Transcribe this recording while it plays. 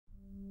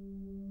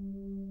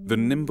The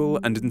nimble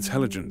and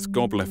intelligent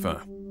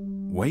Gobliffer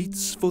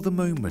waits for the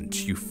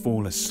moment you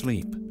fall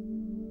asleep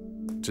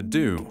to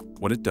do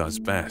what it does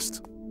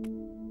best: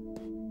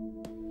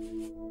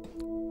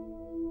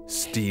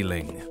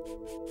 stealing.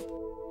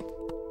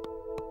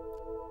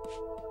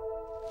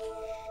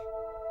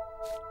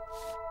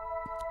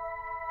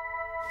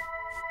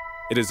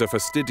 It is a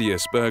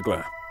fastidious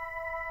burglar,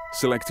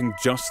 selecting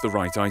just the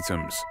right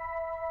items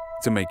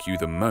to make you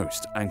the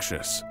most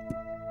anxious.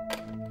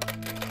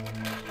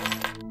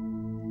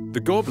 The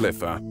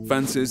Gobliffer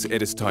fancies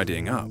it is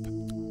tidying up.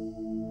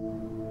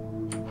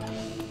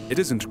 It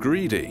isn't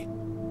greedy.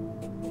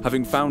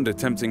 Having found a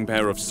tempting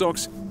pair of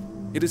socks,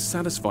 it is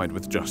satisfied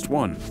with just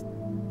one.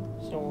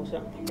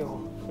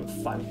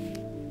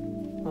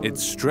 It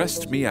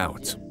stressed me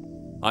out.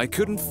 I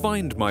couldn't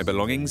find my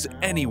belongings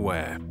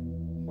anywhere.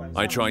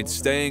 I tried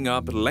staying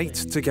up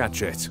late to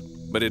catch it,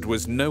 but it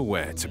was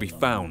nowhere to be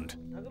found.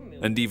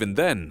 And even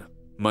then,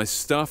 my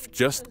stuff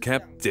just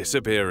kept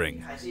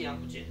disappearing.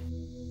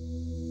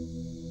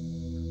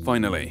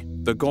 Finally,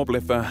 the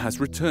Gobliffer has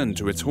returned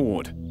to its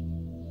hoard.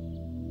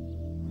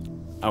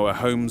 Our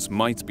homes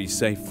might be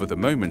safe for the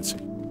moment,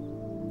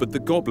 but the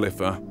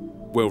Gobliffer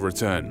will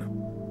return.